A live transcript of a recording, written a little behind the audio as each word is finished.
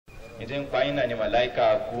ìdí ń pa yín náà ni màláìka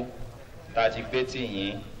kú tá a ti gbé tì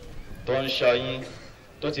yín tó ń ṣọ́ yín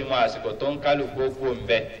tó ti mọ àsìkò tó ń kálukú kú ń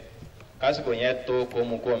bẹ kásìkò yẹn tó kó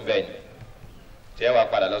mu kó ń bẹ ni tí ẹ wá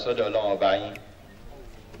padà lọ sọ́dọ̀ Ọlọ́run ọba yín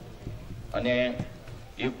wọ́n ní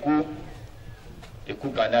ikú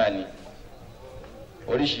kan náà ni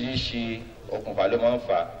oríṣiríṣi okùnfà ló máa ń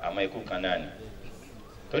fà àmọ́ ikú kan náà ni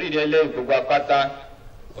torí ìdí ẹlẹ́yìn gbogbo apáta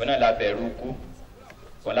òun náà la bẹ̀rù ikú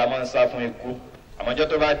òun la máa ń sá fún ikú àmọ́jọ́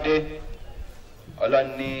tó bá dé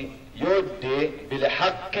ọlọ́ni yóò dé bil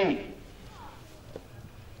haqqi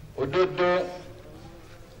òdodo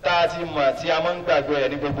tá a ti mọ̀ tí a máa ń gbàgbé rẹ̀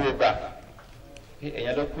ní gbogbo ìgbà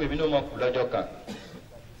èèyàn ló kú èmi náà mọ̀ kú lọ́jọ́ kan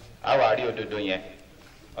a wà rí òdodo yẹn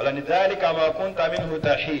ọlọ́ni dhalika ma kunta minhu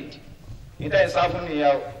tahid níta ìsá fún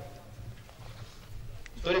nìyẹn o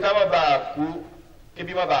torí ká má bàa kú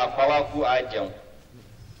kíbi má bàa pa wá kú á jẹun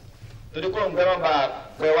torí kó ń gbẹ má bàa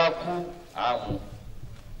pẹ wá kú á mú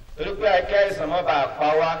torí pé akẹ́ àìsàn má bàa pa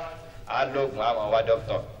wá á lóògùn á mọ̀ wá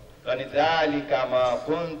dókítọ̀ lọ́ni dhalika ma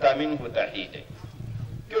kunta minhu tahid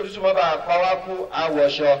kí òtútù má bàa pa wá kú á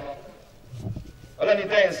wọṣọ ọlọ́ni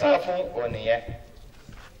tẹ́ ń sá fún ònìyẹn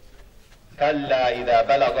kalla idha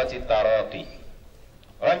balagati taraqi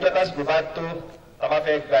ọlọ́njọ́ tásìkò bá tó tọ́ba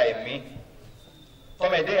fẹ́ gba ẹ̀mí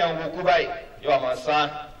tọ́mẹ̀dé yẹn wo kú báyìí yóò máa sá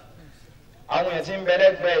àwọn èèyàn tí ń bẹ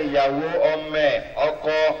lẹ́gbẹ̀ẹ́ ìyàwó ọmọ ẹ̀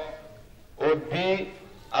ọkọ òbí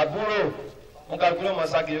àbúrò wọn kálukú ló máa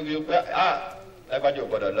sá kiri pé lágbájọ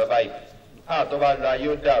gbọ́dọ̀ lọ báyìí tó bá lọ ayé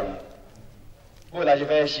ó dàrú bó la ṣe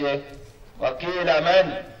fẹ́ ṣe wàkílà mẹ́rin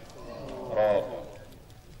rọ̀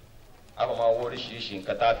àwọn ọmọ owó oríṣiríṣi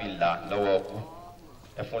nǹkan tá a fi là lọ́wọ́ ọkú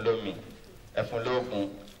ẹfun lómi ẹfun lóògùn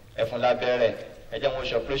ẹfun lábẹ́rẹ́ ẹjẹ́ wọn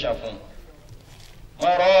ṣe operation fún un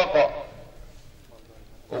wọ́n rọ́ ọkọ̀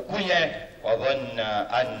òkú yẹn ọ̀dọ́nà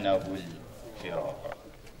anahul fìrọ̀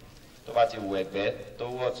tó bá ti wọ ẹ̀gbẹ́ tó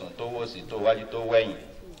wọ̀ tún tó wọ̀ sí tó wájú tó wẹ̀yìn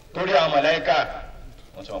torí àwọn màláíkà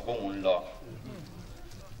wọ́n ti mọ̀ pé òun ń lọ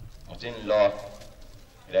mo ti ń lọ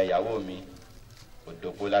ilẹ̀ ìyàwó mi kò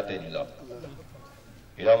dòpó látẹ̀ni lọ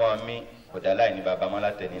ìrẹ́ ọmọ mi kò dá láì ní bàbá mọ́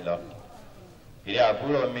látẹ̀ni lọ ìrẹ́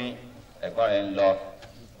àbúrò mi ẹ̀gbọ́n rẹ̀ ń lọ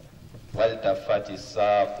walitafati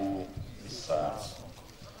sáàkù sáà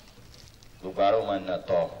gbogbo ara ó máa nà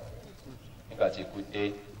tọ̀ nígbà tí ikú dé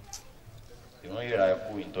ìrún ìra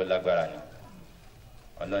ikú yìí tó lágbára ni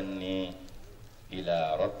ọlọ́ni ila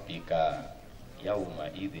rabbika yawma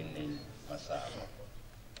idhinil masaq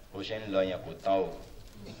bó ṣe ń lọ yẹn kò tán o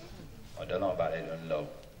ọ̀dọ̀ náà bá rẹ̀ ló ń lọ o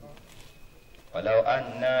walau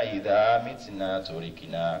anna idha mitna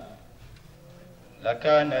turikna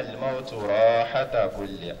lakana al-mawtu rahata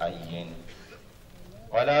kulli hayyin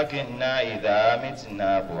walakinna idha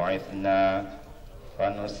mitna bu'ithna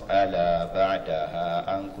fanus'ala ba'daha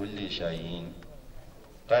an kulli shay'in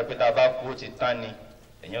tó pé tá bá kú ti tán ni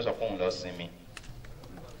èyàn sọ fún un lọ sinmi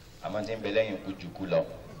àmọ́ tí ń bẹ lẹ́yìn ikú jù kú lọ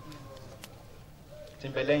tí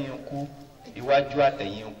ń bẹ lẹ́yìn ikú iwájú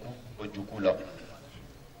àtẹ̀yìn ikú ó jù kú lọ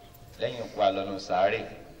lẹ́yìn ikú alọ́nu sàárè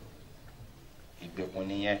ìgbèkùn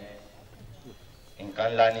nìyẹn nǹkan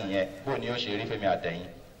ńlá nìyẹn bó ni ó ṣe rí fẹ́mi àtẹ̀yìn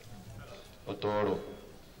ó tó rò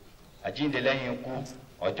àjíǹde lẹ́yìn ikú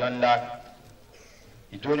ọjọ́ ńlá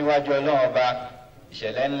ìdúró níwájú ọlọ́run ọba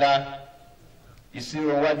ìṣẹ̀lẹ̀ ńlá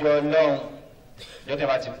ìṣirò wájú ọlọ́run jọ́tẹ̀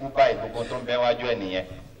bá ti kú báyìí gbogbo tó ń bẹ wájú ẹ̀ nìyẹn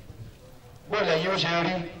bó lẹ́yìn ó ṣe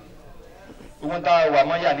rí ogun tá a wà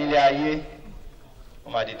mọ́yà nílé ayé ó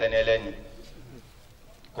máa di tẹni ẹlẹ́ni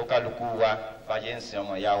kó kálukú wa báyé ń sin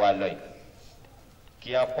ọmọ ìyá wa lọ yìí kí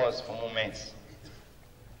á pause fún moment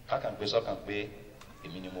kákan gbé sọ́kàn pé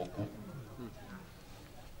èmi ni mo kú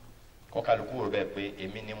kó kálukú rò bẹ́ẹ̀ pé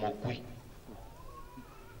èmi ni mo kú yìí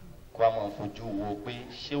kó a máa fojú wo pé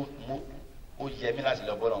ṣé ó yẹ mí láti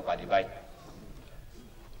lọ bọ́lọ̀ pàdé báyìí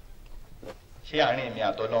ṣé àárín mi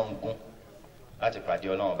àtọ́lọ́run gún láti pàdé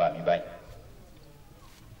ọlọ́run bá mi báyìí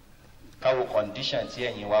káwo condition tí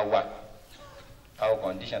ẹ̀yin wá wà káwo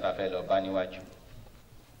condition tá a fẹ́ lọ bá níwájú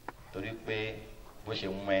torí pé bó ṣe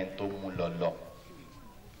mú ẹni tó mú lọ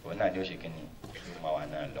òun náà ni ó ṣe kíni ló máa wà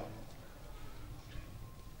náà lọ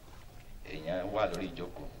èèyàn wà lórí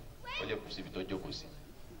ìjókòó ó lè kú síbi tó jókòó sí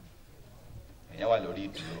èèyàn wà lórí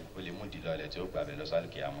ìdúró ó lè mú ìdílọ rẹ̀ tí ó gbàbẹ lọ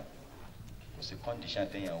sálùkì àmọ́ kò sí condition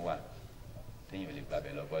téèyàn wà téèyàn ò lè gbàbẹ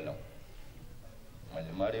lọ bọlọ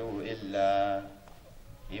mọlẹmọrẹwò ilà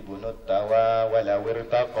ibùnú tàwa wàlà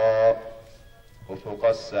wẹrẹtàkọ òfòkọ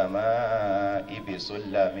sàmà ibi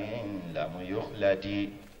sọlámì làmú yóò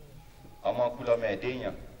ọmọ kúlọmọ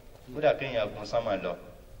ẹdẹyàn kódà kéèyàn gun sámà lọ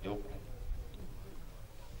yóò kú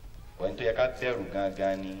wọ́n tó yẹ ká bẹ̀rù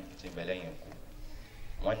gángan ní ti bẹ̀lẹ́yìn kú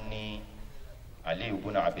wọ́n ní Ali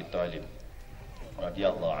ibn Abi Talib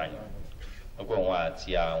radiyallahu anhu gbogbo wọn àti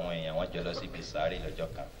àwọn èèyàn wọn jọ lọ síbi sàárè lọ́jọ́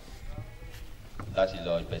kan láti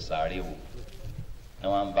lọ bẹ̀ sàárè wò ní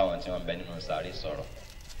wọn ń bá wọn tí wọn bẹ nínú sàárè sọ̀rọ̀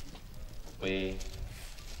pé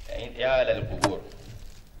ya ahlal qubur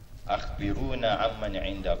akhbiruna amman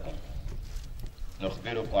indakum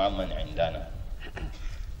nukhbirukum amman indana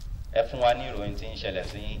ẹ fún wa ní ìròyìn tí ń ṣẹlẹ̀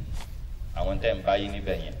sí àwọn tẹ́ ń báyé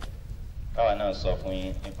níbẹ̀ yẹn káwa náà sọ fún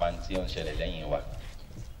yín nípa tí ó ń ṣẹlẹ̀ lẹ́yìn wa.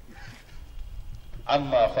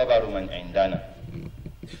 Amma khabaru man indana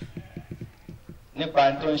nípa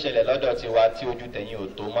tó ń ṣẹlẹ̀ lọ́dọ̀ tiwa tí ojú tẹ̀yìn ò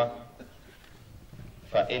tó mọ́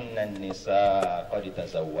fa inna an-nisaa qad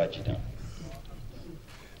tazawwajna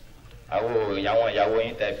àwọn ìyàwó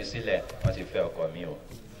yín tẹ́ fi sílẹ̀ wọ́n ti fẹ́ ọkọ mi o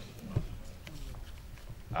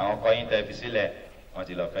àwọn ọkọ yín tẹ́ fi sílẹ̀ wọ́n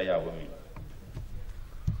ti lọ fẹ́ ìyàwó mi.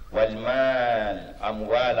 Wal mal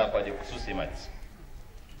amwala qad qusimat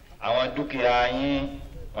àwọn dúkìá yín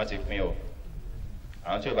wọ́n ti pín o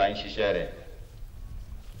àwọn tí ó bá ń ṣiṣẹ́ rẹ̀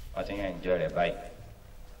wọ́n ti ń enjoy rẹ̀ báyìí.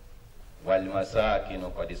 Wal masakinu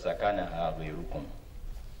qad sakanaha ghayrukum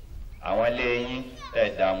àwọn ilé yín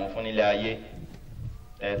tẹ́ dààmú fún nílé ayé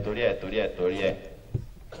tẹ́ torí ẹ̀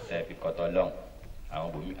tẹ́ fi kọ́tọ́ lọ́hùn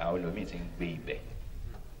àwọn olómìn ti ń gbé ibẹ̀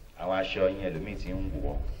àwọn aṣọ yín ẹlòmíì ti ń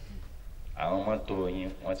wọ̀ àwọn mọ́tò yín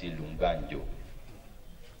wọ́n ti lù ń gbàǹjo.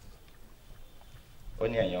 Ó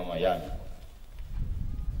ní ẹ̀yin ọmọ ìyá mi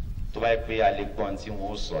tó bá yẹ pé alẹ́ gbọ́n tí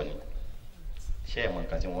wọ́n ó sọ ni ṣé ẹ̀ mọ̀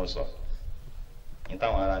nǹkan tí wọ́n ó sọ ní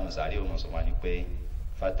táwọn ará nùsàárì òun sọ wá ní pé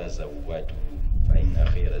fatazawwadu fa inna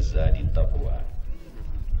khayra zadi taqwa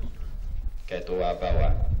kẹ́tọ́ wá bá wa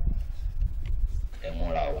ẹ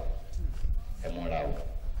múra o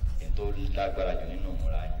nítorí lágbára jù nínú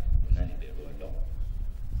ìmúra yín náà ní bẹ̀rù Ọlọ́run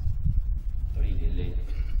torí ìdílé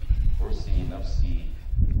ó sì nafsi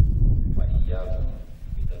wa iyyakum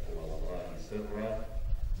bi taqwallahi sirran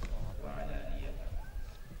wa alaniyatan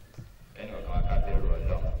ẹni ọ̀kan wá ká bẹ̀rù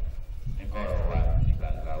Ọlọ́run ní kọ̀rọ̀ wa ní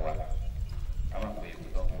gbangba wa ká má pé ewu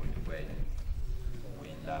tó ń kó dùgbọ́ ẹni òwe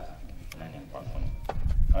ńlá náà ní nǹkan fún mi.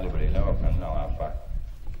 Wọ́n lè bẹ̀rẹ̀ lọ́wọ́ kan nínú àwọn afa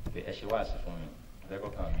pé ẹ ṣe wáàsí fún mi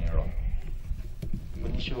lẹ́kọ̀ọ́ kan mi rọ̀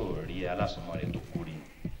oníṣòwò rí alásùnmọ́ rẹ̀ tó kú rí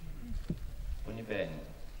ó ní bẹ́ẹ̀ ni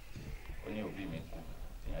ó ní òbí mi kú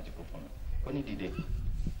èèyàn ti kú fún mi ó ní dìde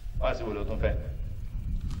wá sí wo ló tún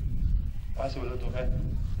fẹ́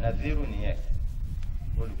nàdírù nìyẹn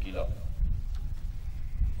olùkìlọ̀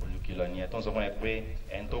nìyẹn tó ń sọ fún ẹ pé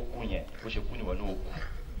ẹni tó kú yẹn bó ṣe kú níwọ̀n ní òkú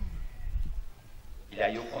ilé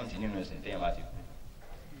ayé ó kọ́ntínú nínú ìsìn téèyàn bá ti kú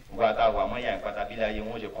gbogbo àtàwọn àmọ́ yà ń pátá bí ilé ayé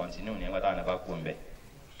wọn ó ṣe kọ́ntínú ní ẹgbẹ́ táwọn náà bá kú ń bẹ̀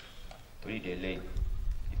torí ìdílé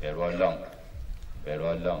ìbẹ̀rù Ọlọ́run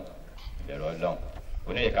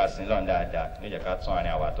oníyẹ ká sin lọ́n dáadáa oníyẹ ká tún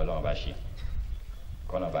àárín àwọn àtọ́lọ́wọ́n bá ṣe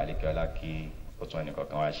kọ́nà balẹ̀kẹ́ ọlá kí ó tún ẹnì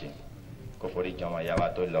kọ̀ọ̀kan wá ṣe kó forí jọmọ ìyá wa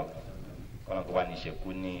tó lọ kọ́nà kó bá ní ṣe kú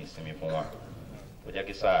ní ìsinmi fún wọn kó jẹ́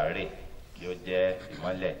kí sàárè kí ó jẹ́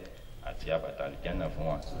ìmọ́lẹ̀ àti àbàtà àlùjánnà fún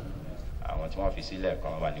wọn àwọn tí wọ́n fi sílẹ̀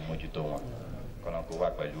kọ́nà bá ní mójútó wọn kọ́nà kó wá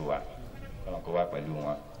pẹ̀lú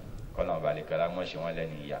wọn kọ́nà balẹ̀kẹ́ ọlá mọ̀ ṣe wọ́n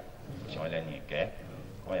lẹ́ni ìyà ṣe wọ́n lẹ́ni ìkẹ́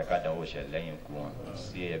wọ́n yẹ ká dánwò ṣẹ lẹ́yìn ikú wọn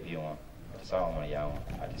sí ẹbí wọn àti sáwọn ọmọ ìyá wọn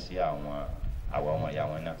àti sí àwọn ọmọ ìyá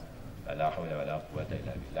wọn náà la hawla wala quwwata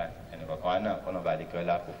illa billah ẹnì kọ̀ọ̀kan náà kọ́nà bá dikẹ́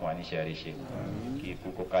ọlá kó fún wa níṣẹ́ rí ṣe kí ikú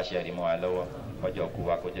kó káṣẹ́ rí mọ́ wa lọ́wọ́ kọjọ́ kú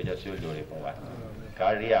wa kó jẹ́jọ́ tí ó lóore fún wa ká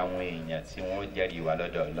rí àwọn èèyàn tí wọ́n jẹ́rìí wa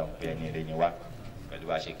lọ́dọ̀ Ọlọ́run pé ẹni rẹ̀ ni wá pẹ̀lú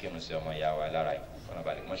bá ṣe kírun sí ọmọ ìyá wa lára yìí kọ́nà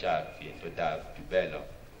bá dikẹ́ mọ́ṣáà fi ètò dáa jù bẹ́ẹ̀ lọ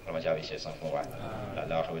kọ́nà mọ́ṣáà fi ṣẹ̀san fún wa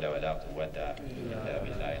la hawla wala quwwata illa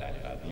billah.